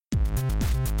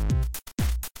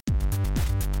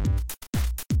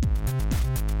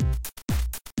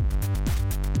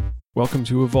Welcome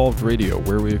to Evolved Radio,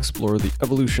 where we explore the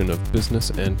evolution of business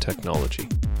and technology.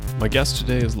 My guest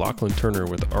today is Lachlan Turner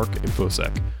with ARC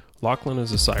InfoSec. Lachlan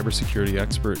is a cybersecurity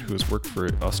expert who has worked for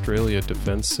Australia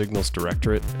Defence Signals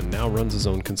Directorate and now runs his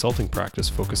own consulting practice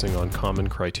focusing on common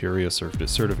criteria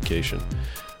certification.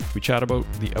 We chat about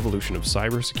the evolution of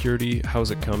cybersecurity, how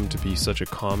has it come to be such a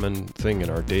common thing in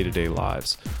our day-to-day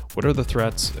lives, what are the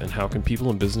threats, and how can people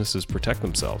and businesses protect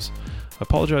themselves. I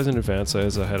apologize in advance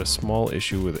as I had a small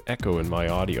issue with echo in my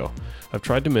audio. I've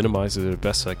tried to minimize it as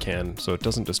best I can so it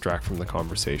doesn't distract from the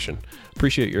conversation.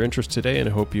 Appreciate your interest today and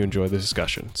I hope you enjoy the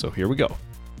discussion. So here we go.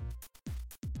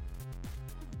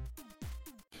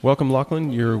 Welcome,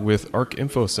 Lachlan. You're with ARC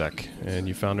InfoSec and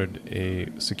you founded a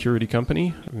security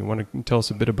company. You want to tell us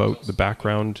a bit about the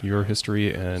background, your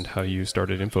history, and how you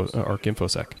started ARC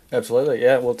InfoSec? Absolutely.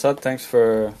 Yeah. Well, Todd, thanks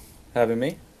for having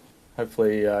me.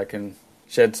 Hopefully I can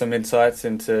shed some insights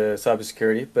into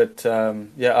cybersecurity. But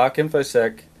ARC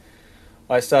InfoSec,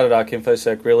 I started ARC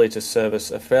InfoSec really to service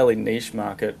a fairly niche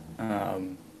market,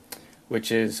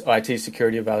 which is IT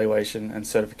security evaluation and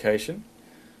certification.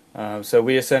 So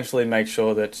we essentially make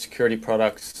sure that security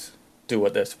products do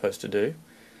what they're supposed to do,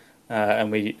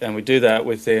 and we do that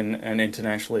within an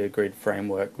internationally agreed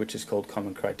framework, which is called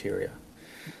Common Criteria.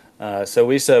 So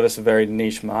we service a very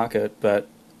niche market, but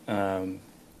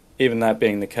even that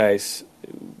being the case,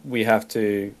 we have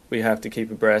to keep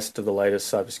abreast of the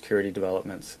latest cybersecurity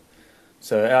developments.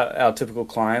 So our typical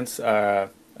clients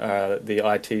are the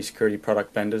IT security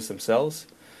product vendors themselves,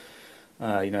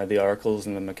 the Oracles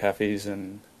and the McAfees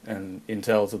and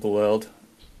Intels of the world,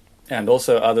 and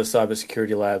also other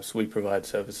cybersecurity labs we provide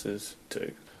services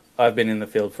to. I've been in the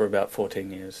field for about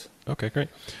 14 years. Okay, great.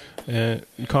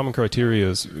 Common Criteria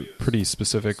is pretty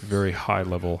specific, very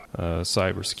high-level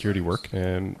cybersecurity work.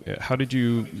 And how did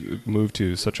you move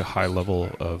to such a high level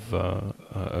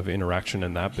of interaction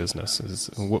in that business?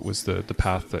 What was the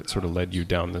path that sort of led you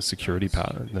down the security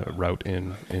route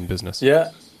in business?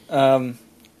 Yeah, well,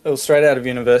 straight out of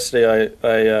university,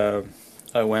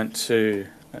 I went to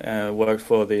work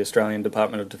for the Australian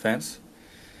Department of Defence.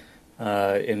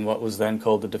 In what was then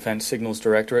called the Defence Signals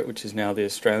Directorate, which is now the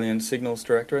Australian Signals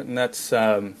Directorate, and that's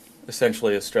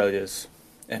essentially Australia's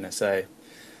NSA.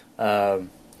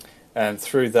 And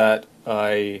through that,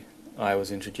 I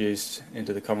was introduced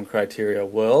into the Common Criteria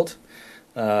world,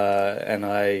 and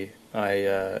I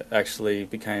actually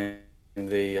became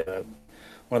one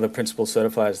of the principal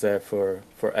certifiers there for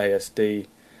ASD,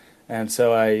 and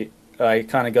so I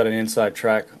kind of got an inside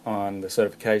track on the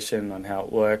certification, on how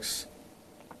it works.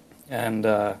 And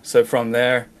so from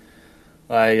there,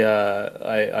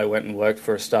 I went and worked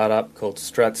for a startup called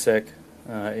StratSec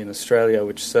in Australia,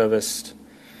 which serviced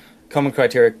Common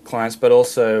Criteria clients, but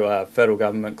also federal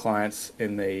government clients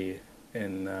in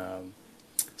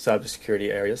cybersecurity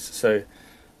areas. So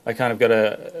I kind of got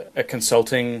a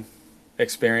consulting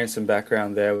experience and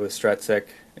background there with StratSec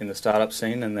in the startup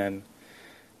scene, and then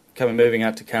moving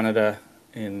out to Canada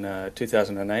in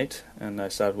 2008, and I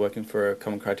started working for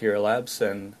Common Criteria Labs,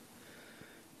 and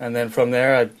then from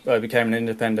there, I became an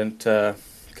independent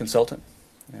consultant.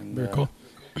 And, very cool.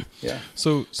 Yeah.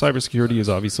 So cybersecurity is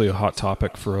obviously a hot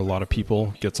topic for a lot of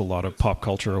people. Gets a lot of pop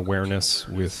culture awareness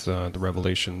with the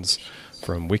revelations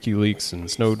from WikiLeaks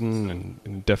and Snowden,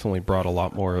 and definitely brought a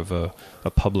lot more of a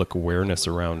public awareness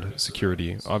around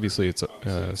security. Obviously, it's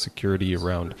security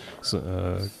around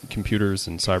computers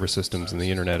and cyber systems and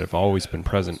the internet have always been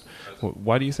present.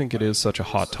 Why do you think it is such a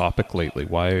hot topic lately?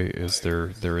 Why is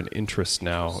there an interest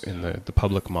now in the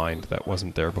public mind that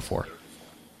wasn't there before?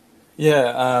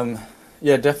 Yeah,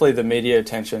 definitely the media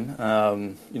attention,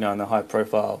 and the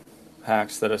high-profile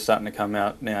hacks that are starting to come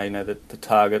out now, the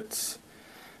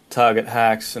Target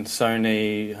hacks and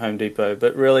Sony, Home Depot,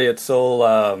 but really it's all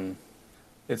I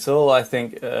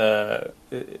think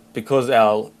because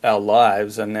our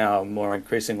lives are now more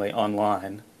increasingly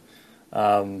online,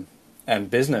 and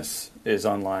business is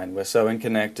online. We're so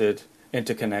interconnected.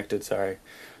 It's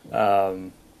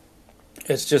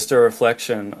just a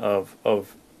reflection of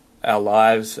our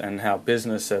lives and how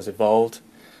business has evolved,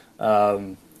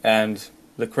 and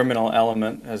the criminal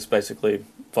element has basically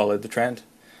followed the trend.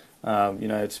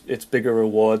 It's bigger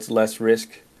rewards, less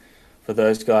risk for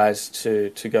those guys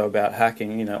to go about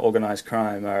hacking. Organized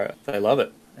crime, they love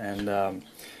it, and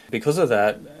because of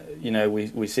that,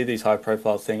 we see these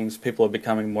high-profile things. People are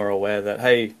becoming more aware that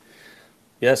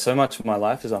so much of my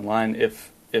life is online.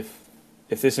 If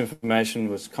this information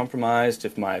was compromised,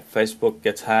 if my Facebook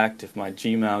gets hacked, if my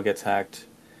Gmail gets hacked,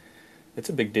 it's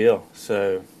a big deal.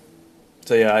 So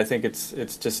yeah, I think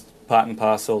it's just part and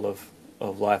parcel of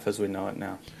life as we know it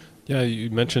now. Yeah, you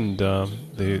mentioned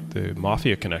the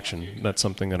mafia connection. That's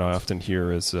something that I often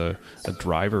hear as a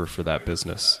driver for that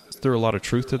business. Is there a lot of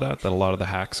truth to that? That a lot of the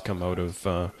hacks come out of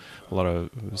a lot of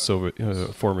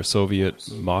former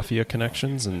Soviet mafia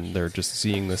connections, and they're just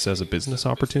seeing this as a business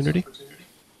opportunity?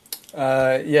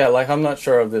 Yeah, like I'm not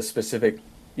sure of the specific,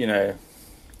 you know,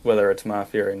 whether it's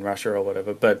mafia in Russia or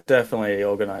whatever, but definitely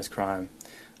organized crime.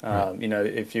 Right. You know,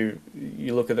 if you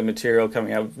look at the material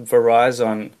coming out,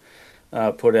 Verizon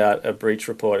put out a breach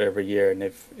report every year, and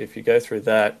if you go through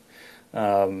that,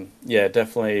 yeah,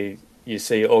 definitely you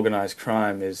see organized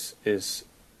crime is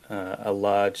a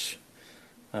large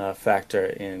factor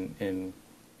in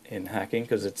hacking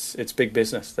because it's big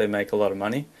business. They make a lot of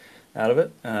money out of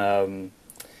it.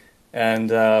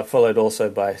 And followed also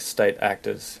by state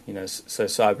actors, you know, so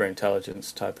cyber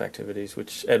intelligence type activities,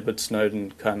 which Edward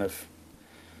Snowden kind of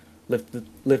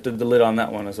lifted the lid on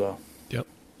that one as well. Yep.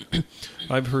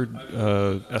 I've heard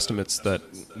estimates that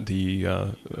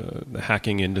the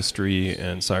hacking industry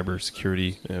and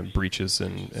cybersecurity breaches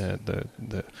and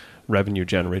the revenue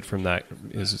generated from that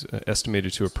is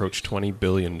estimated to approach $20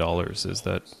 billion. Is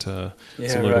that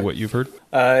similar to what you've heard?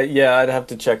 Yeah, I'd have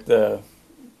to check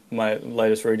my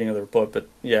latest reading of the report, but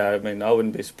yeah, I mean, I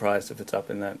wouldn't be surprised if it's up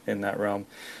in that realm.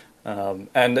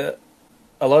 And a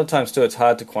lot of times too, it's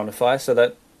hard to quantify, so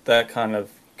that kind of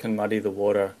can muddy the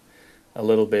water a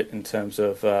little bit in terms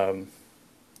of you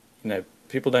know,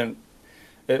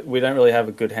 we don't really have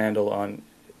a good handle on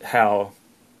how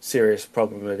serious a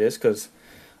problem it is because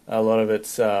a lot of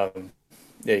it's yeah,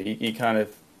 you kind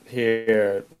of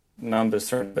hear numbers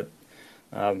through, but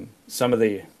some of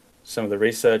the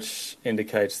research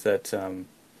indicates that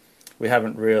we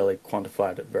haven't really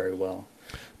quantified it very well,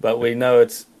 but we know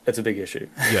it's a big issue.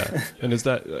 Yeah, and is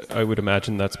that, I would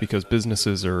imagine that's because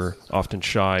businesses are often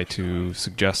shy to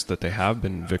suggest that they have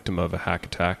been victim of a hack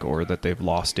attack or that they've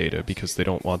lost data because they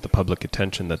don't want the public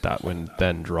attention that would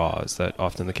then draw. Is that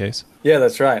often the case? Yeah,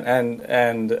 that's right,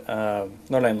 and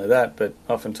not only that, but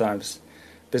oftentimes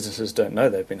businesses don't know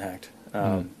they've been hacked,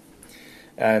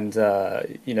 and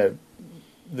you know.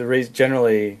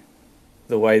 Generally,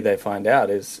 the way they find out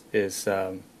is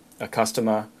a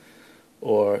customer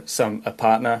or a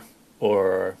partner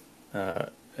or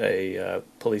a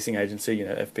policing agency, you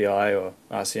know, FBI or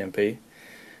RCMP,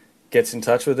 gets in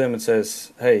touch with them and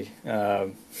says, "Hey,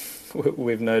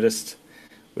 we've noticed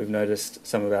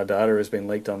some of our data has been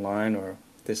leaked online, or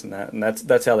this and that," and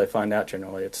that's how they find out.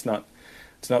 Generally, it's not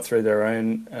through their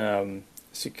own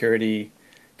security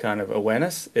kind of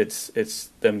awareness. It's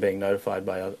them being notified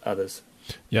by others.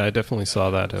 Yeah, I definitely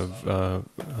saw that.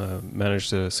 I've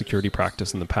managed a security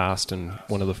practice in the past, and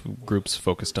one of the groups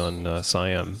focused on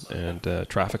SIAM and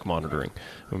traffic monitoring.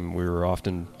 And we were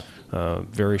often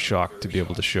very shocked to be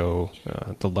able to show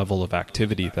the level of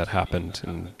activity that happened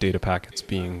and data packets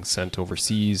being sent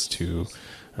overseas to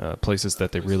places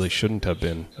that they really shouldn't have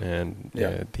been, and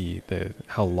the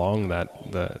how long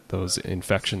those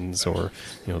infections or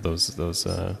those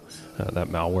that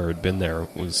malware had been there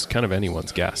was kind of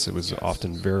anyone's guess. It was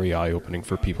often very eye-opening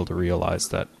for people to realize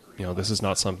that this is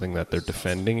not something that they're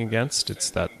defending against. It's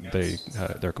that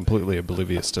they're completely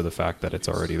oblivious to the fact that it's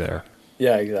already there.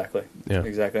 Yeah, exactly. Yeah,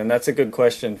 exactly, and that's a good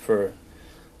question for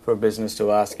a business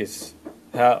to ask: is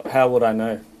how would I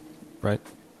know? Right.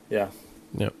 Yeah.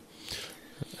 Yeah.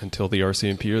 Until the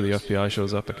RCMP or the FBI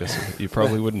shows up, I guess you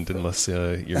probably wouldn't, unless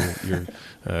you're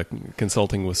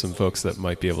consulting with some folks that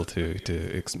might be able to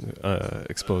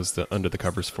expose the under the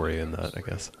covers for you in that, I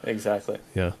guess. Exactly.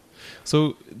 Yeah.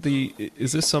 So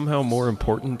is this somehow more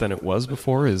important than it was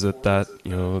before? Is it that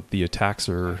the attacks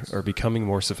are becoming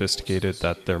more sophisticated,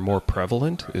 that they're more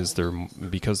prevalent? Is there,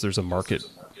 because there's a market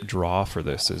draw for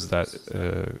this, is that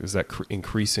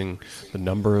increasing the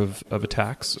number of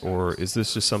attacks, or is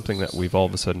this just something that we've all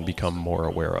of a sudden become more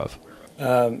aware of?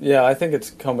 Yeah, I think it's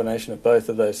a combination of both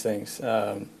of those things.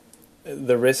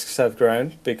 The risks have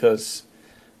grown because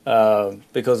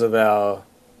of our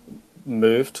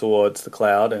move towards the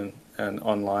cloud and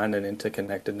online and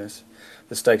interconnectedness.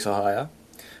 The stakes are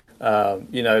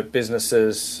higher.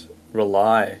 Businesses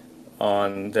rely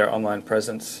on their online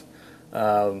presence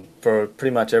for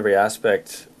pretty much every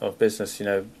aspect of business,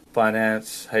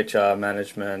 finance, HR,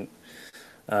 management,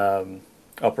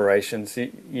 operations,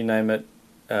 you name it.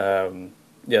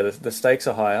 The stakes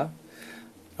are higher.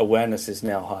 Awareness is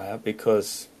now higher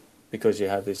because you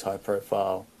have this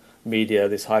high-profile media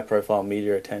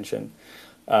attention.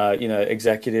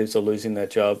 Executives are losing their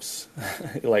jobs.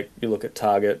 Like you look at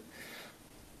Target,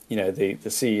 the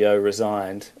CEO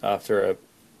resigned after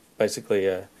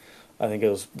I think it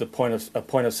was a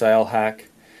point of sale hack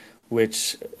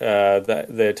which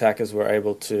the attackers were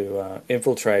able to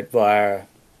infiltrate via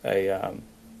a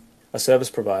service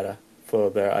provider for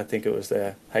their, I think it was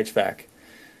their HVAC,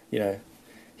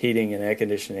 heating and air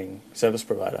conditioning service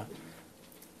provider,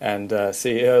 and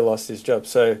CEO lost his job.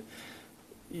 So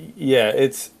yeah,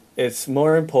 it's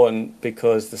more important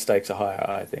because the stakes are higher,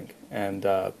 I think. And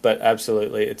but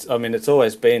absolutely, it's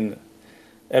always been,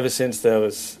 ever since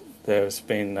there's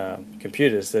been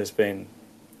computers, there's been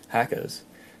hackers,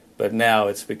 but now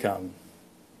it's become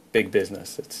big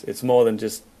business. It's more than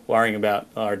just worrying about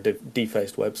our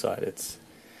defaced website.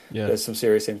 There's some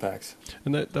serious impacts.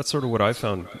 And that's sort of what I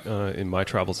found in my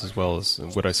travels as well, as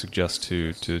what I suggest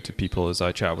to people as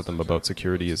I chat with them about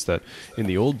security, is that in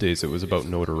the old days it was about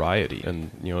notoriety,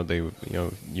 and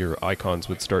your icons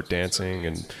would start dancing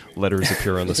and letters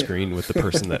appear on the screen with the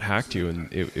person that hacked you,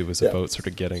 and it was about sort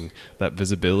of getting that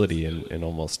visibility and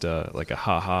almost like a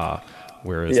ha-ha.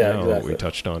 Whereas now what we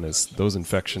touched on is those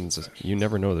infections, you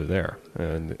never know they're there.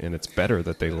 And it's better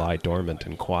that they lie dormant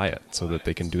and quiet so that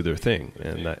they can do their thing.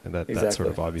 And that sort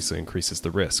of obviously increases the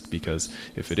risk, because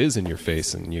if it is in your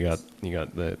face and you got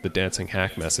the dancing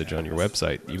hack message on your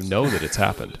website, you know that it's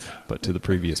happened. But to the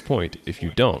previous point, if you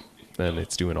don't, then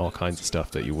it's doing all kinds of stuff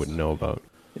that you wouldn't know about.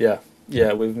 Yeah,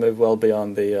 we've moved well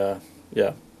beyond the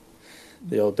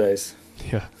old days.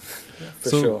 Yeah. For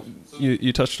sure.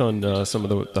 You touched on some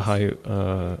of the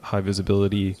high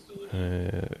visibility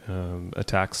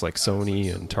attacks like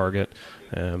Sony and Target.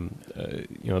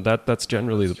 That's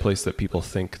generally the place that people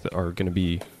think that are going to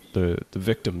be the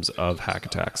victims of hack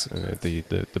attacks,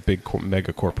 the big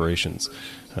mega corporations.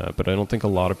 But I don't think a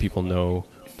lot of people know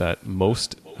that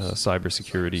most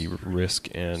cybersecurity risk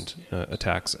and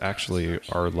attacks actually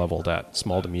are leveled at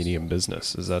small to medium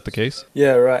business. Is that the case?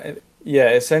 Yeah, right. Yeah,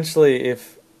 essentially,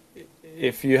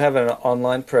 if you have an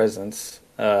online presence,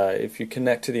 if you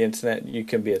connect to the internet, you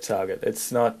can be a target.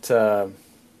 It's not,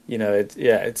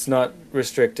 it's not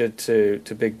restricted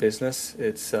to big business.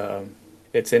 It's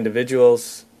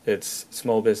individuals, it's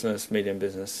small business, medium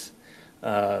business.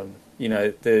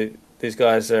 These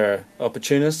guys are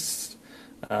opportunists,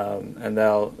 and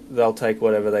they'll take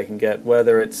whatever they can get,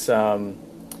 whether it's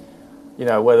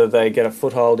whether they get a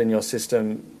foothold in your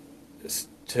system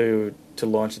to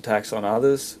launch attacks on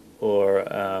others, or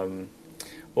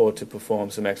to perform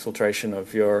some exfiltration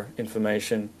of your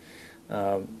information.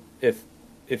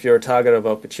 If you're a target of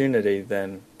opportunity,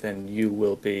 then you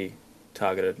will be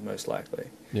targeted most likely.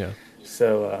 Yeah.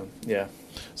 So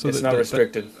it's not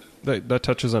restricted. That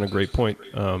touches on a great point.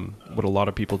 What a lot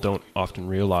of people don't often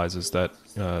realize is that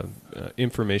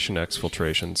information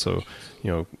exfiltration, so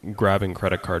grabbing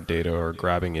credit card data or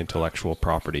grabbing intellectual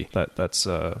property, that's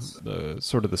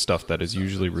sort of the stuff that is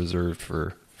usually reserved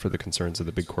for the concerns of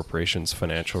the big corporations,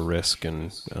 financial risk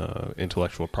and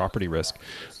intellectual property risk.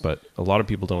 But a lot of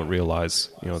people don't realize,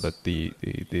 that the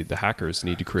hackers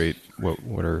need to create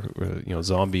what are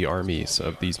zombie armies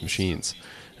of these machines.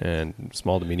 And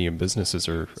small to medium businesses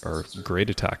are great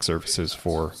attack surfaces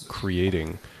for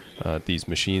creating these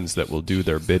machines that will do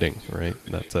their bidding, right?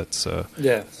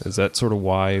 Is that sort of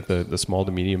why the small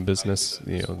to medium business,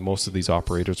 most of these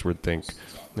operators would think,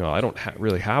 I don't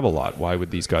really have a lot. Why would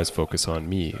these guys focus on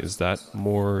me? Is that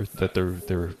more that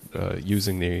they're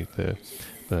using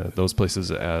those places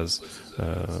as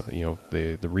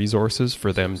the resources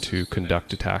for them to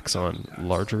conduct attacks on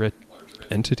larger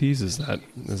entities? Is that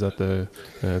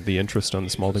the interest on the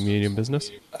small to medium business?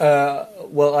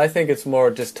 Well, I think it's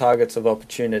more just targets of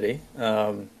opportunity.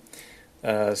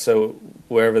 So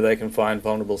wherever they can find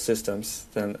vulnerable systems,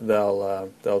 then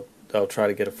they'll try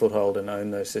to get a foothold and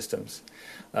own those systems.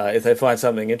 If they find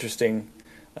something interesting,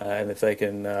 and if they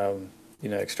can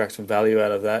extract some value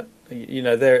out of that,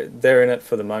 they're in it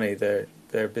for the money. They're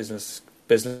business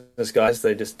guys.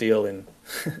 They just deal in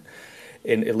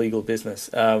in illegal business.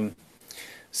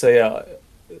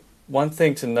 One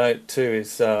thing to note too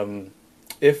is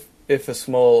if a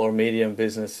small or medium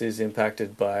business is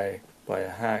impacted by a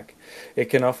hack, it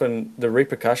can often, the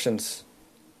repercussions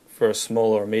for a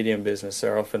small or medium business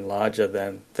are often larger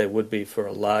than they would be for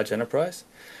a large enterprise.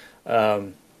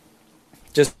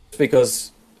 Just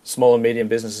because small and medium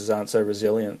businesses aren't so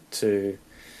resilient to,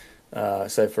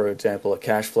 say for example, a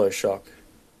cash flow shock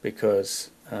because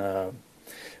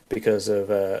of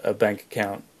a bank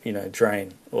account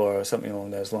drain or something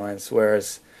along those lines.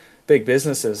 Whereas big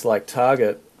businesses like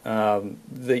Target,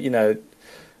 they'd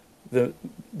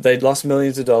lost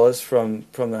millions of dollars from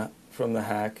the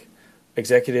hack. The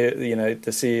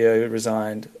CEO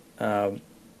resigned,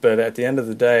 but at the end of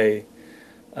the day,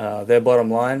 their bottom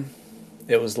line,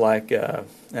 it was like an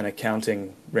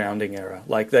accounting rounding error.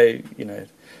 Like they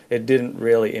it didn't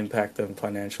really impact them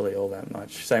financially all that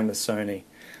much. Same with Sony.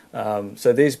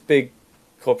 So these big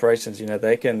corporations,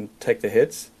 they can take the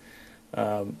hits,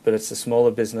 but it's the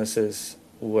smaller businesses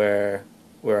where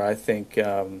I think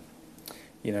a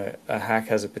hack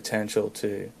has a potential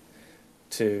to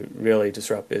really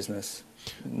disrupt business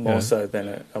more so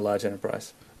than a large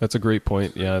enterprise. That's a great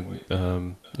point. Yeah,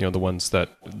 the ones that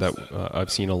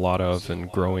I've seen a lot of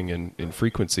and growing in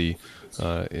frequency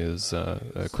is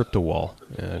a crypto wall,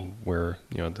 and where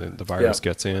the virus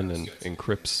gets in and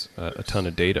encrypts a ton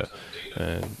of data,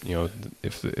 and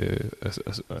if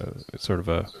sort of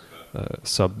a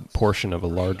sub portion of a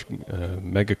large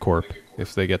megacorp,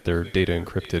 if they get their data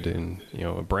encrypted in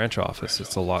a branch office,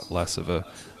 it's a lot less of a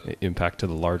impact to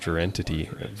the larger entity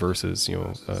versus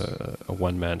a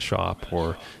one-man shop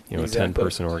or a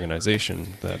 10-person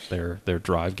organization that their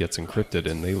drive gets encrypted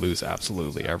and they lose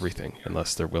absolutely everything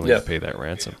unless they're willing to pay that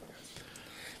ransom.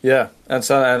 Yeah, and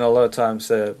a lot of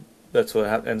times that's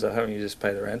what ends up happening. You just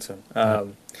pay the ransom.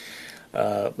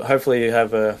 Hopefully you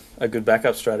have a good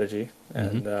backup strategy,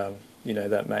 and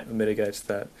that mitigates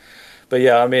that. But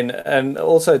yeah, I mean, and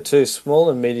also too,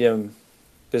 small and medium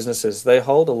businesses, they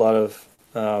hold a lot of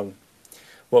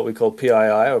what we call PII,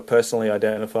 or personally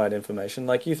identified information.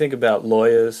 Like you think about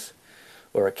lawyers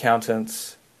or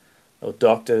accountants or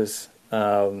doctors,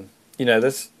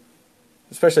 there's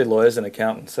especially lawyers and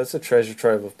accountants. That's a treasure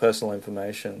trove of personal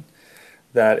information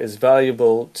that is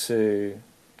valuable to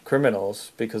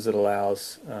criminals because it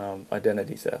allows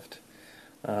identity theft,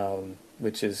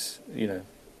 which is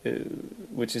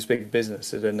big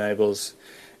business. It enables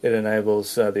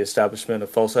the establishment of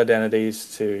false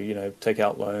identities to take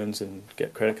out loans and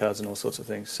get credit cards and all sorts of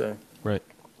things. So right,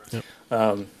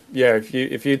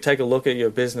 if you take a look at your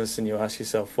business and you ask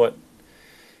yourself what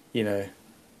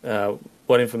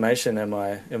information am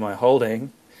I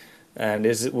holding, and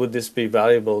would this be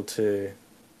valuable to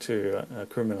a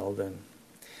criminal, then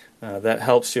that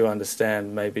helps you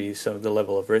understand maybe some of the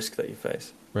level of risk that you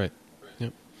face. Right.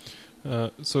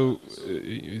 So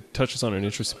it touches on an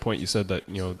interesting point. You said that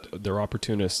they're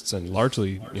opportunists and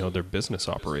largely they're business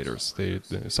operators. The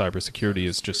cybersecurity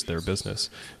is just their business.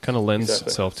 Kind of lends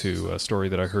itself to a story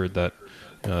that I heard that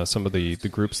some of the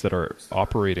groups that are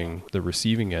operating the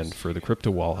receiving end for the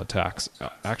crypto wall attacks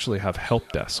actually have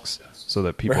help desks, so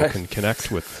that people can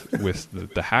connect with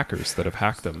the hackers that have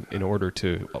hacked them in order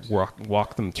to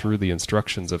walk them through the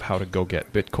instructions of how to go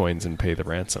get bitcoins and pay the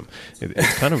ransom.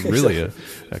 It's kind of really a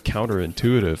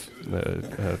counterintuitive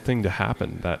thing to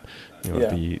happen, that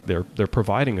they're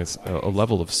providing us a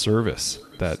level of service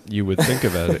that you would think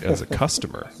of as a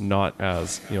customer, not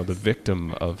as the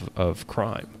victim of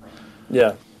crime.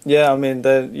 Yeah. I mean,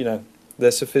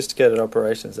 they're sophisticated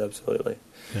operations, absolutely.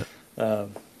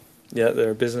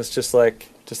 They're a business just like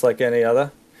any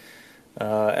other.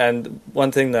 And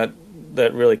one thing that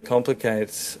really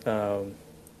complicates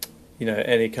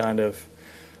any kind of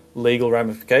legal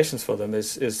ramifications for them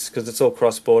is because it's all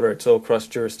cross-border, it's all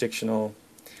cross-jurisdictional.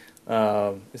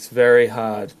 It's very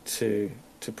hard to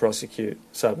prosecute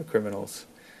cyber criminals,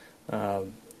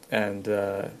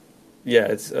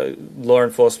 it's law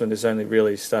enforcement is only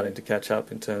really starting to catch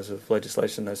up in terms of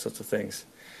legislation, those sorts of things,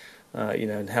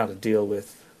 and how to deal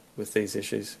with these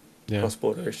issues,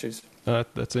 cross-border issues.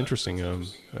 That's interesting. I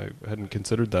hadn't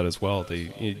considered that as well. Do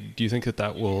you think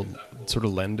that will sort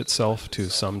of lend itself to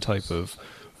some type of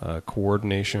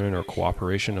coordination or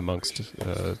cooperation amongst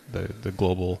the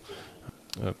global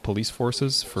police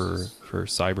forces for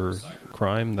cyber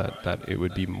crime, that it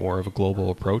would be more of a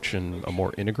global approach and a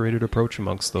more integrated approach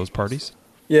amongst those parties?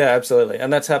 Yeah, absolutely.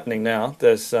 And that's happening now.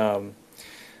 There's there's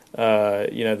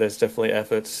definitely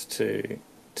efforts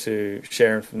to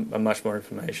share much more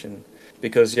information,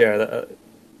 because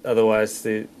otherwise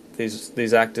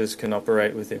these actors can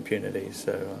operate with impunity.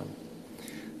 So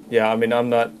I mean, I'm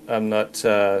not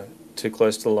too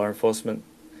close to the law enforcement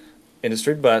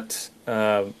industry, but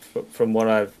from what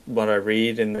I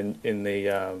read in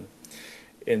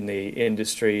the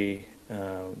industry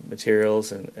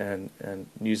materials and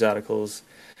news articles,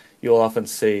 you'll often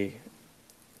see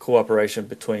cooperation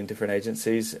between different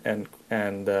agencies and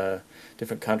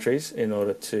different countries in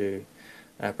order to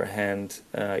apprehend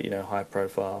high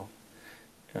profile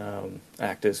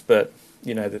actors, but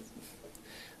they're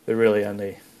really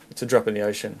only, it's a drop in the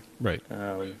ocean, right,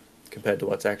 compared to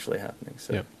what's actually happening.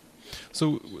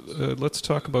 So let's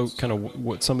talk about kind of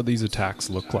what some of these attacks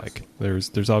look like.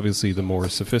 There's obviously the more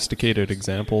sophisticated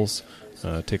examples,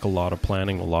 take a lot of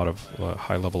planning, a lot of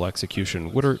high-level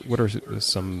execution. What are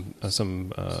some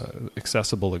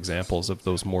accessible examples of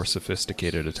those more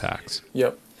sophisticated attacks?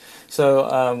 Yep.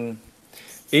 So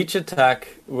each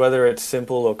attack, whether it's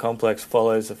simple or complex,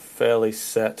 follows a fairly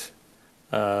set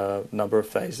number of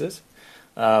phases,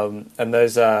 and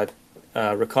those are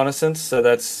reconnaissance. So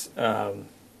that's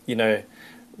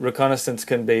reconnaissance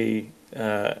can be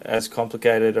as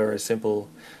complicated or as simple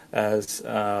as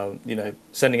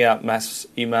sending out mass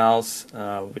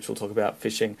emails, which we'll talk about,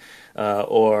 phishing,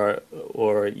 or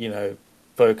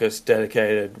focused,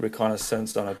 dedicated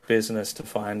reconnaissance on a business to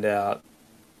find out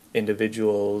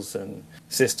individuals and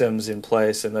systems in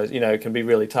place, and those, it can be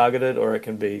really targeted or it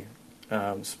can be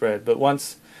spread. But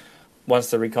once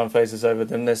the recon phase is over,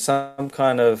 then there's some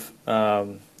kind of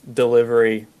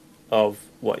delivery of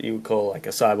what you would call like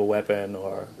a cyber weapon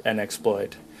or an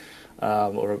exploit,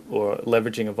 or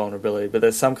leveraging a vulnerability. But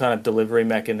there's some kind of delivery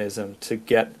mechanism to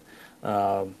get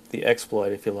the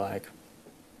exploit, if you like,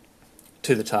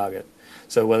 to the target.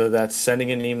 So whether that's sending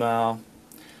an email,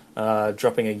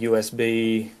 dropping a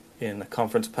USB in a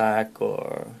conference pack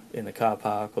or in a car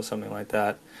park or something like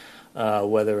that,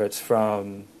 whether it's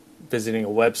from visiting a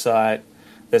website,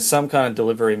 there's some kind of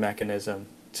delivery mechanism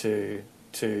to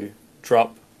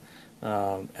drop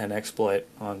an exploit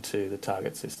onto the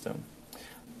target system.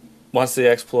 Once the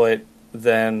exploit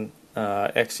then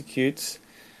executes,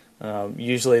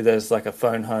 usually there's like a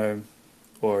phone home,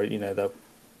 or in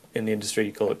the industry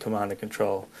you call it command and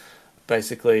control.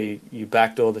 Basically, you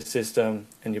backdoor the system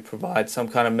and you provide some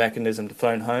kind of mechanism to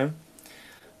phone home,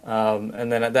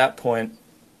 and then at that point,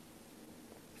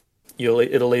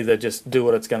 it'll either just do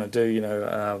what it's going to do,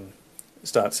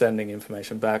 start sending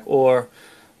information back, or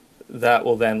that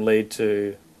will then lead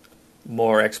to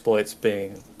more exploits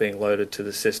being loaded to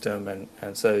the system,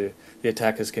 and so the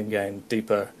attackers can gain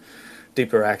deeper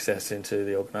access into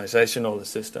the organization or the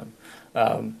system.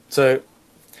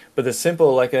 But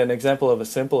an example of a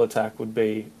simple attack would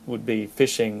be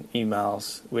phishing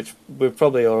emails, which we've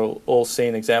probably all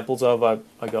seen examples of.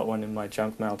 I got one in my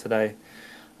junk mail today.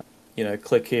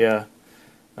 Click here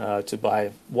to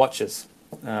buy watches.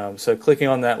 So clicking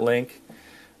on that link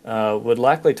would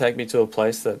likely take me to a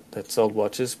place that sold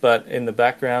watches, but in the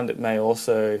background it may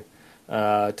also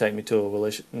take me to a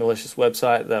malicious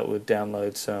website that would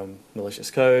download some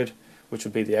malicious code, which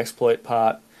would be the exploit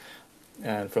part,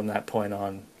 and from that point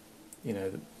on,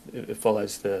 it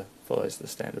follows the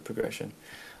standard progression.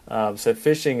 So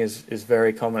phishing is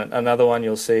very common. Another one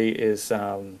you'll see is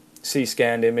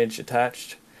scanned image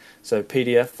attached. So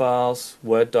PDF files,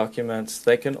 Word documents,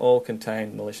 they can all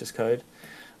contain malicious code.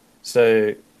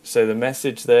 So the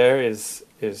message there is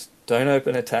don't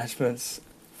open attachments,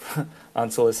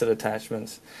 unsolicited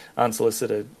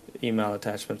email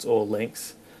attachments or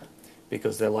links,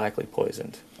 because they're likely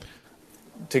poisoned.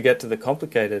 To get to the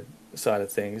complicated side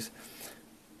of things,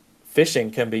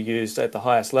 phishing can be used at the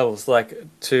highest levels, like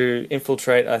to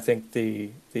infiltrate, I think,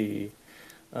 the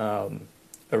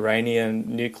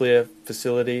Iranian nuclear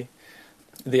facility.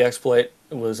 The exploit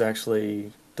was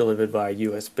actually delivered via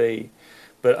USB,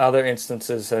 but other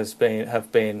instances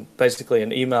have been basically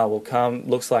an email will come,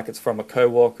 looks like it's from a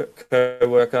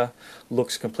co-worker,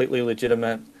 looks completely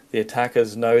legitimate. The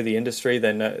attackers know the industry,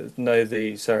 they know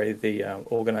the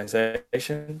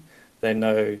organization, they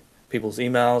know people's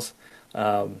emails,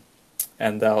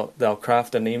 and they'll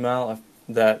craft an email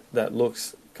that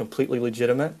looks completely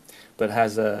legitimate, but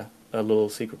has a little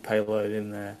secret payload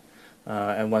in there.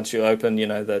 And once you open,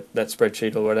 that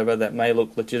spreadsheet or whatever that may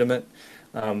look legitimate,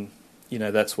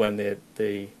 that's when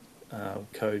the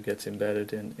code gets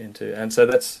embedded into, and so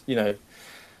that's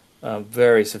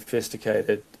very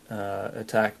sophisticated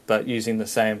attack, but using the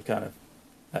same kind of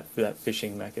that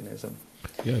phishing mechanism.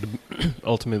 Yeah,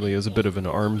 ultimately, is a bit of an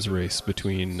arms race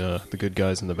between the good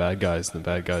guys and the bad guys. The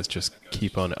bad guys just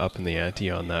keep on upping the ante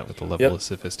on that with the level of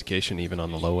sophistication, even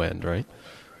on the low end, right?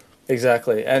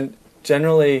 Exactly, and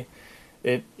generally,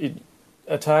 it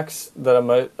attacks that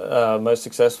are most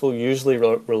successful usually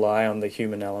rely on the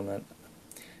human element.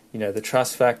 The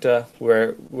trust factor.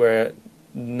 We're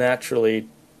naturally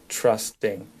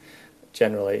trusting,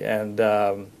 generally, and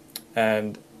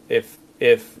if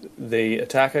the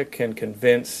attacker can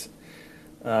convince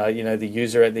the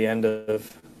user at the end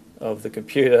of the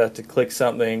computer to click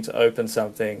something, to open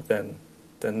something, then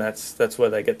that's where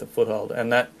they get the foothold,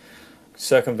 and that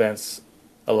circumvents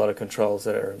a lot of controls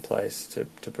that are in place to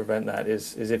prevent that.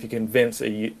 Is if you convince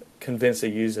a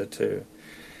user to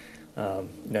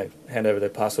hand over their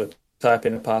password, type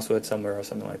in a password somewhere or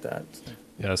something like that.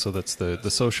 Yeah, so that's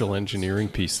the social engineering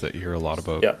piece that you hear a lot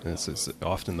about. Yeah. This is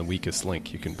often the weakest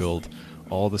link. You can build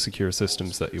all the secure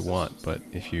systems that you want, but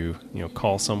if you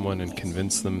call someone and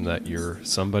convince them that you're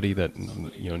somebody that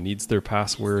needs their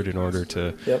password in order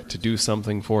to do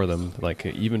something for them, like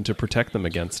even to protect them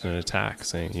against an attack,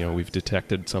 saying, we've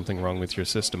detected something wrong with your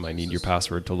system, I need your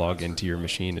password to log into your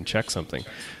machine and check something.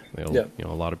 A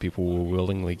lot of people will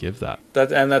willingly give that.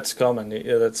 And that's common.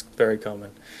 Yeah, that's very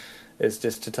common. It's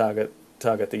just to target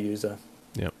the user.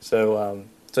 Yeah. So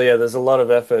there's a lot of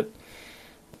effort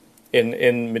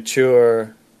in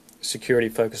mature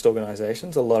security-focused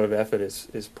organizations. A lot of effort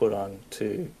is put on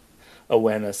to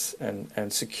awareness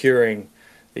and securing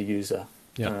the user,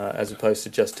 as opposed to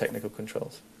just technical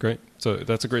controls. Great. So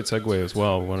that's a great segue as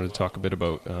well. We wanted to talk a bit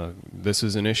about this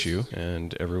is an issue,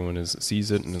 and everyone sees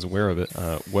it and is aware of it.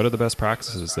 What are the best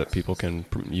practices that people can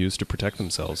use to protect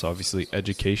themselves? Obviously,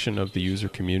 education of the user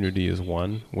community is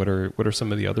one. What are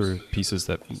some of the other pieces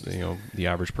that the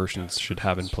average person should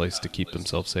have in place to keep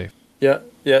themselves safe? Yeah.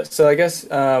 So I guess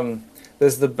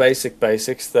there's the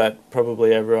basics that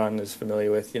probably everyone is familiar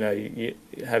with. You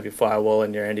have your firewall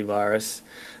and your antivirus.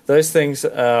 Those things,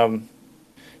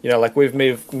 like we've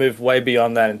moved way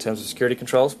beyond that in terms of security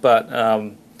controls, but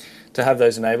to have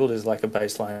those enabled is like a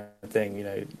baseline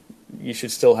thing. You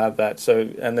should still have that. So,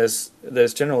 and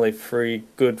there's generally free.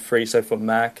 So for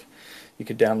Mac, you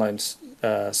could download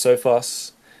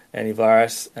Sophos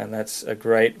antivirus, and that's a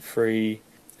great free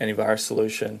antivirus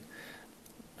solution.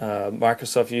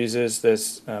 Microsoft uses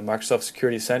there's Microsoft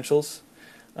Security Essentials,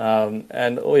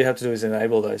 and all you have to do is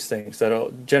enable those things that are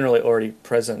generally already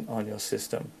present on your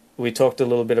system. We talked a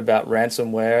little bit about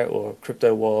ransomware or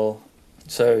crypto wall,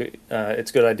 so it's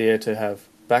a good idea to have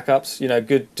backups.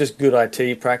 Good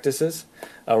IT practices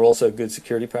are also good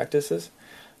security practices.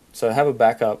 So have a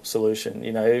backup solution.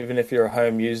 Even if you're a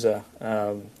home user,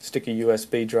 stick a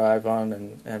USB drive on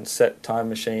and set Time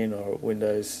Machine or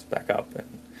Windows backup,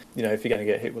 and if you're going to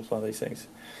get hit with one of these things.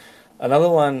 Another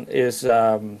one is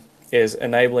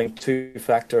enabling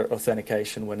two-factor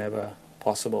authentication whenever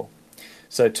possible.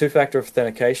 So two-factor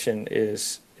authentication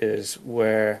is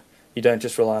where you don't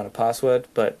just rely on a password,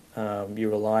 but you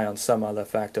rely on some other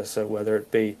factor. So whether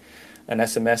it be an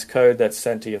SMS code that's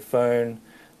sent to your phone,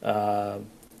 an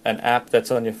app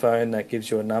that's on your phone that gives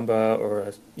you a number, or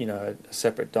a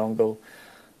separate dongle.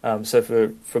 So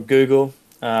for Google,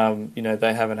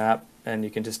 they have an app, and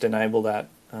you can just enable that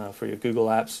for your Google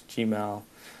apps. Gmail,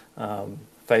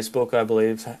 Facebook, I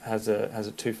believe, has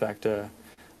a two-factor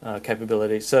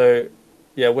capability. So,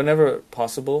 whenever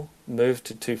possible, move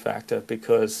to two-factor,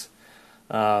 because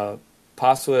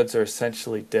passwords are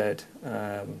essentially dead.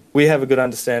 We have a good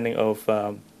understanding of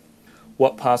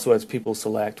what passwords people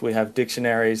select. We have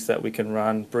dictionaries that we can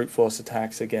run brute force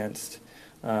attacks against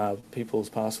people's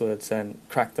passwords and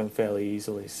crack them fairly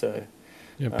easily. So.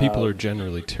 Yeah, people are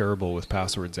generally terrible with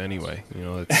passwords anyway.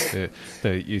 You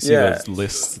see those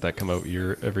lists that come out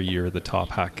every year, the top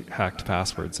hacked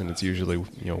passwords, and it's usually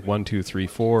 1 2 3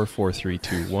 4 4 3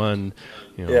 2 1.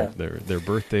 Their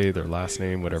birthday, their last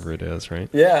name, whatever it is, right?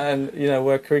 Yeah, and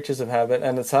we're creatures of habit,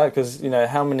 and it's hard because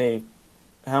how many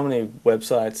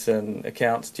websites and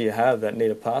accounts do you have that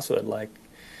need a password? Like,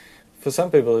 for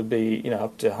some people it'd be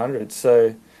up to 100.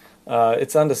 So.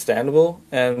 It's understandable,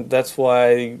 and that's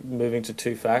why moving to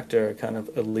two-factor kind of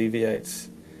alleviates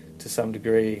to some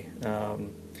degree.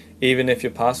 Even if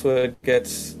your password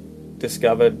gets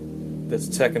discovered, the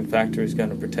second factor is going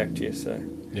to protect you. So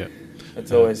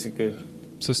it's always a good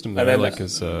system that I like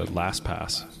is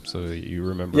LastPass. So you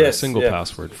remember a single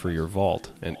password for your vault,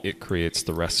 and it creates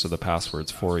the rest of the passwords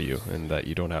for you, and that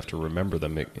you don't have to remember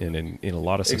them. In a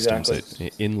lot of systems,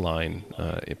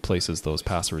 it places those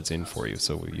passwords in for you,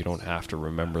 so you don't have to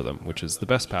remember them, which is the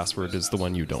best password is the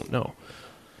one you don't know.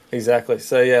 Exactly.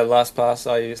 So LastPass,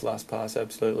 I use LastPass,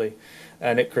 absolutely.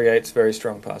 And it creates very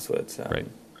strong passwords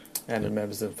and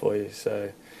remembers them for you.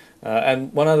 So,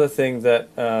 and one other thing that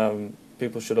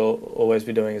people should always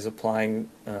be doing is applying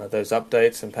those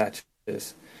updates and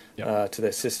patches to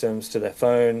their systems, to their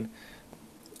phone.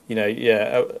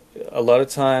 A lot of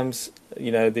times,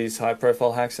 these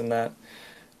high-profile hacks and that,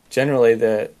 generally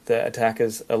the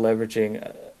attackers are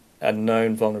leveraging a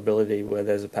known vulnerability where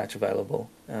there's a patch available,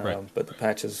 but the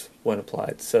patches weren't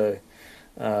applied. So,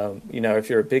 if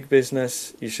you're a big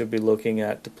business, you should be looking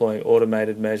at deploying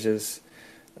automated measures,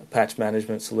 patch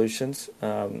management solutions,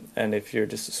 and if you're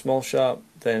just a small shop,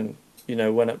 then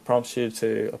when it prompts you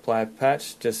to apply a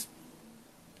patch, just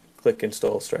click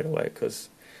install straight away, because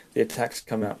the attacks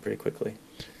come out pretty quickly.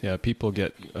 Yeah, people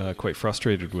get quite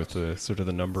frustrated with the sort of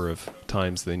the number of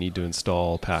times they need to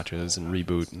install patches and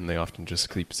reboot, and they often just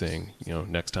keep saying,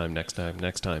 next time, next time,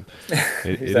 next time.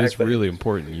 It is Exactly. really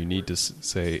important. You need to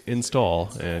say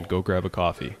install and go grab a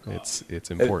coffee.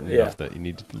 It's important Yeah. enough that you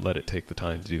need to let it take the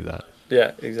time to do that.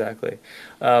 Yeah, exactly.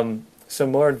 So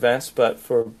more advanced, but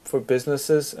for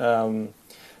businesses,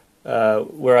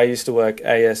 where I used to work,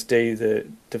 ASD, the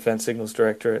Defense Signals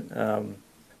Directorate,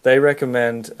 they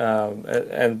recommend,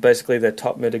 and basically their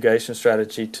top mitigation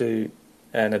strategy to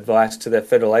and advice to their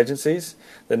federal agencies,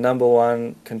 the number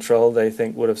one control they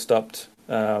think would have stopped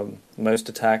most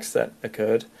attacks that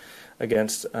occurred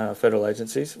against federal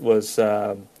agencies was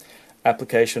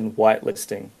application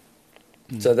whitelisting.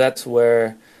 So that's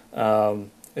where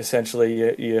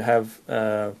essentially you have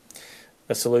a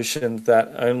solution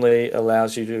that only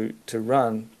allows you to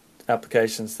run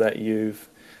applications that you've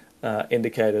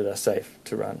indicated are safe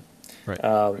to run. Right.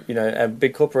 And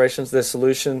big corporations, there's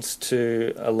solutions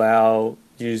to allow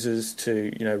users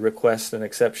to request an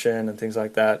exception and things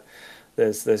like that.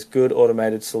 There's good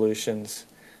automated solutions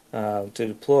to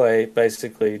deploy,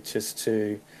 basically just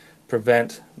to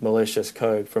prevent malicious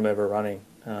code from ever running.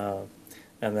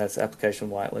 And that's application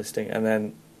whitelisting. And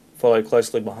then followed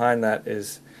closely behind that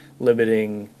is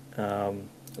limiting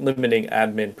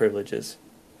admin privileges.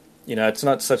 It's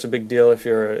not such a big deal if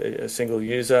you're a single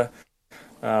user.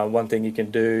 One thing you can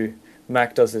do,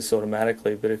 Mac does this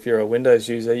automatically, but if you're a Windows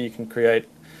user, you can create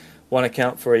one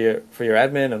account for your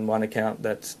admin and one account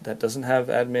that doesn't have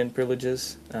admin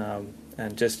privileges,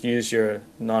 and just use your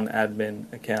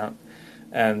non-admin account.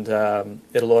 And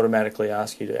it'll automatically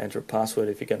ask you to enter a password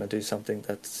if you're going to do something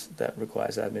that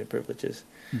requires admin privileges.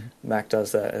 Mm-hmm. Mac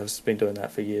does that. It's been doing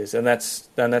that for years, and that's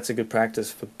a good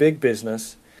practice for big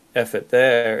business. Effort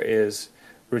there is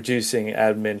reducing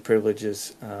admin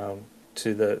privileges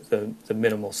to the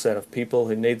minimal set of people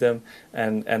who need them,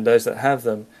 and those that have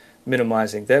them,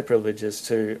 minimizing their privileges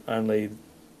to only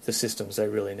the systems they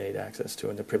really need access to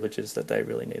and the privileges that they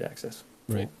really need access.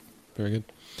 Right. Very good.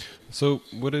 So,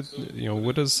 what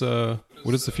does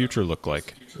the future look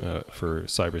like for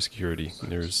cybersecurity?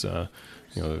 There's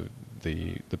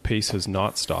the pace has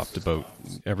not stopped about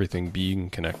everything being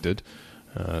connected.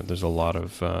 There's a lot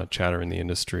of chatter in the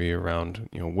industry around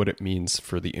what it means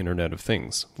for the Internet of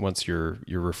Things. Once your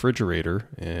refrigerator,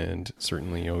 and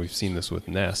certainly we've seen this with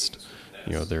Nest,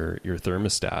 your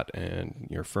thermostat and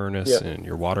your furnace and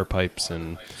your water pipes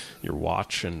and your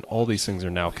watch and all these things are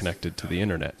now connected to the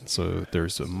internet. So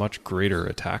there's a much greater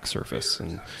attack surface.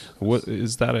 And what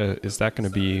is that going to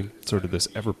be sort of this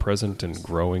ever-present and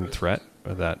growing threat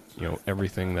that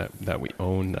everything that we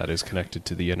own that is connected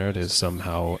to the internet is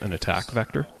somehow an attack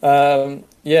vector? Well,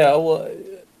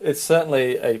 it's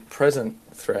certainly a present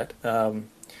threat.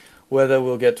 Whether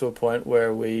we'll get to a point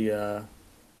where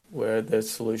where there's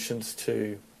solutions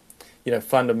to,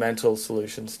 fundamental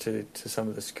solutions to some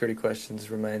of the security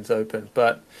questions remains open.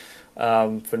 But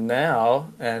for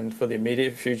now and for the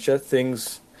immediate future,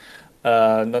 things,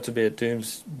 not to be a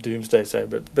doomsday sayer,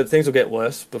 but things will get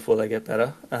worse before they get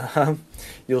better.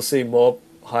 You'll see more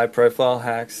high-profile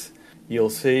hacks.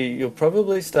 You'll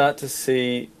probably start to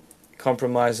see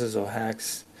compromises or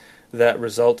hacks that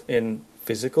result in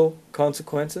physical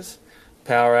consequences,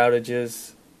 power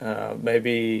outages,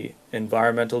 maybe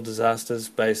environmental disasters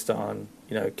based on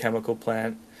chemical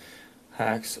plant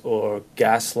hacks or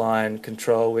gas line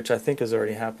control, which I think has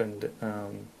already happened.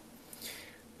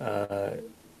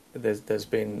 There's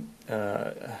been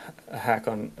a hack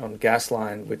on gas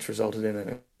line which resulted in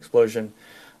an explosion.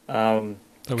 That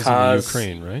was cars, in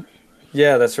Ukraine, right?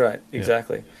 Yeah, that's right.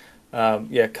 Exactly.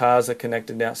 Cars are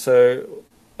connected now. So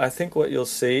I think what you'll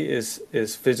see is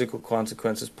physical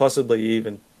consequences, possibly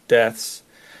even deaths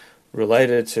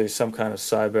related to some kind of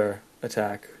cyber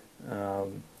attack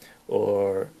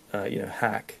or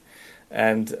hack.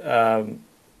 And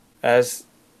as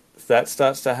that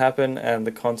starts to happen and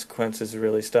the consequences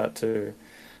really start to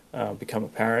become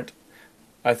apparent,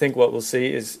 I think what we'll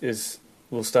see is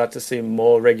we'll start to see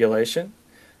more regulation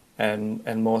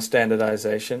and more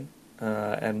standardization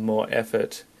and more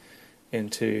effort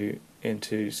into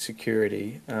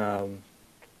security.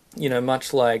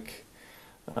 Much like,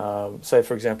 say,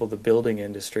 for example, the building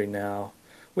industry now,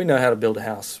 we know how to build a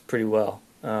house pretty well,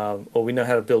 or we know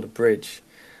how to build a bridge.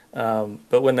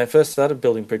 But when they first started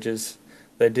building bridges,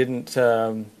 they didn't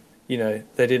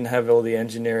have all the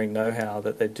engineering know-how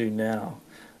that they do now.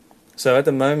 So at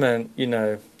the moment,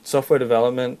 software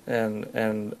development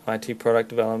and IT product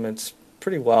development's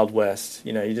pretty Wild West.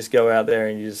 You just go out there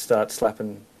and you just start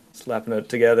slapping it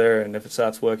together, and if it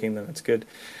starts working, then it's good.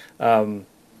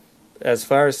 As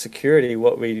far as security,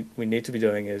 what we need to be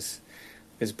doing is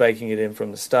is baking it in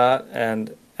from the start,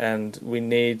 and we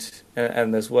need,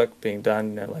 and there's work being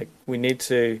done. Like we need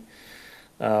to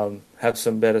have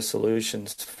some better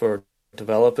solutions for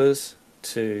developers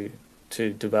to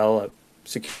develop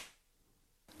secure.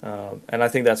 And I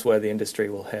think that's where the industry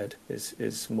will head.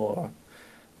 Is more.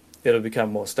 It'll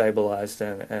become more stabilized,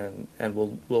 and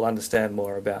we'll understand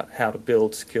more about how to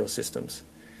build secure systems.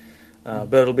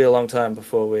 But it'll be a long time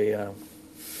before we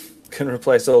can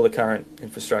replace all the current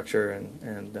infrastructure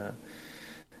and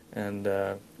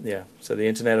so the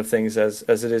Internet of Things as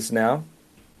it is now,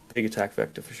 big attack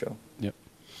vector for sure. Yep.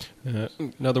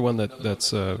 Another one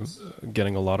that's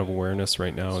getting a lot of awareness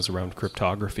right now is around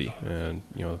cryptography, and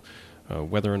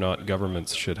whether or not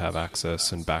governments should have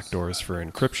access and backdoors for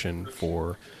encryption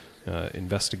for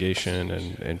investigation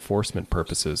and enforcement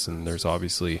purposes. And there's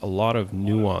obviously a lot of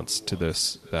nuance to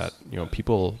this that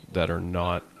people that are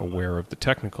not aware of the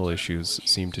technical issues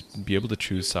seem to be able to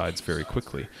choose sides very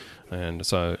quickly. And I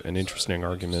saw an interesting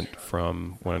argument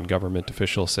from one government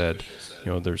official said,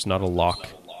 there's not a lock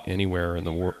anywhere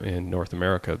in North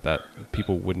America that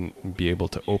people wouldn't be able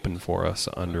to open for us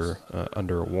under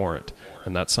a warrant,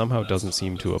 and that somehow doesn't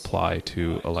seem to apply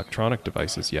to electronic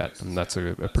devices yet, and that's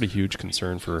a pretty huge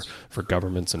concern for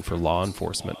governments and for law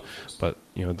enforcement. But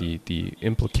the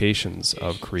implications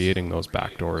of creating those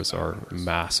backdoors are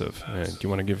massive. Do you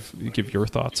want to give your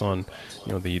thoughts on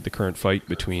the current fight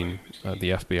between the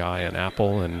FBI and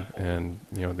Apple and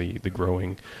the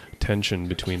growing tension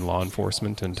between law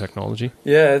enforcement and technology?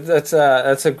 Yeah, that's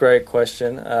a great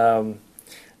question, and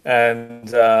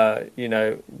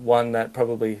one that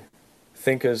probably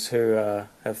thinkers who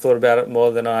have thought about it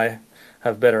more than I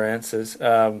have better answers.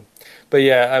 But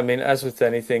yeah, I mean, as with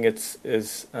anything,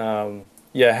 how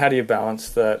do you balance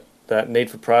that need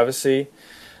for privacy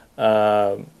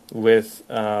with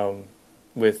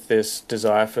this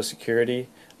desire for security,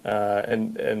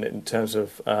 and in terms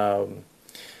of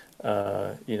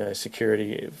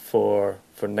security for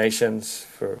nations,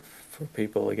 for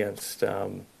people against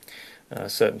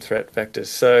certain threat vectors.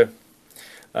 So,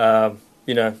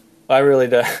 I really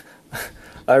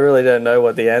don't know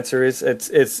what the answer is.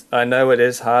 I know it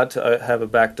is hard to have a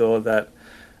backdoor that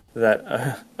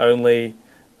only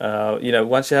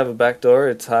once you have a backdoor,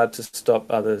 it's hard to stop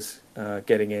others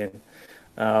getting in.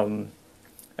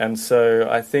 And so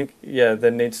I think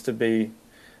there needs to be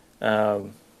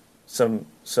some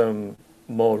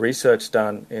more research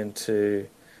done into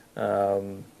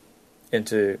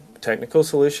technical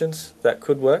solutions that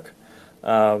could work,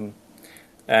 and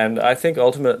I think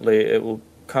ultimately it will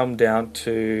come down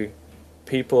to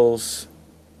people's,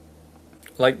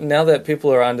 like, now that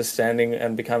people are understanding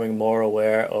and becoming more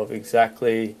aware of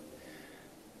exactly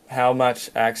how much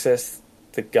access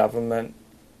the government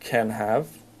can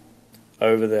have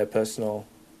over their personal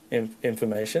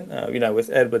information. With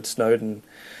Edward Snowden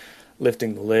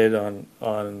lifting the lid on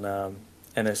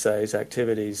NSA's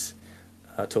activities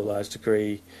to a large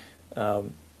degree,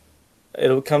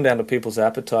 it'll come down to people's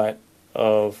appetite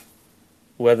of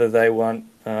whether they want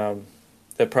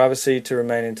their privacy to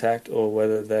remain intact or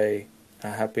whether they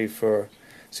are happy for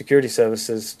security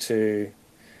services to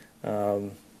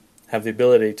have the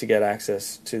ability to get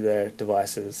access to their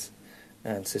devices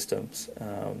and systems.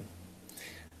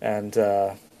 And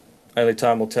only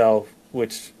time will tell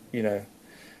which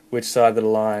side of the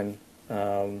line,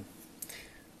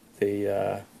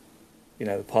 which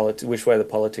way the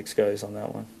politics goes on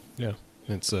that one. Yeah,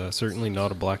 it's certainly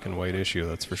not a black and white issue,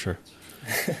 that's for sure.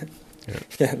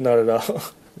 Yeah, not at all.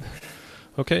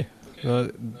 Okay,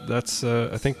 that's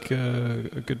I think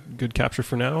a good capture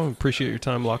for now. Appreciate your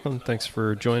time, Lachlan. Thanks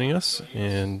for joining us,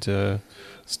 and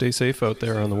stay safe out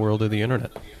there on the world of the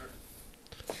internet.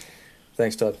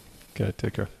 Thanks, Todd. Okay,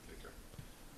 take care.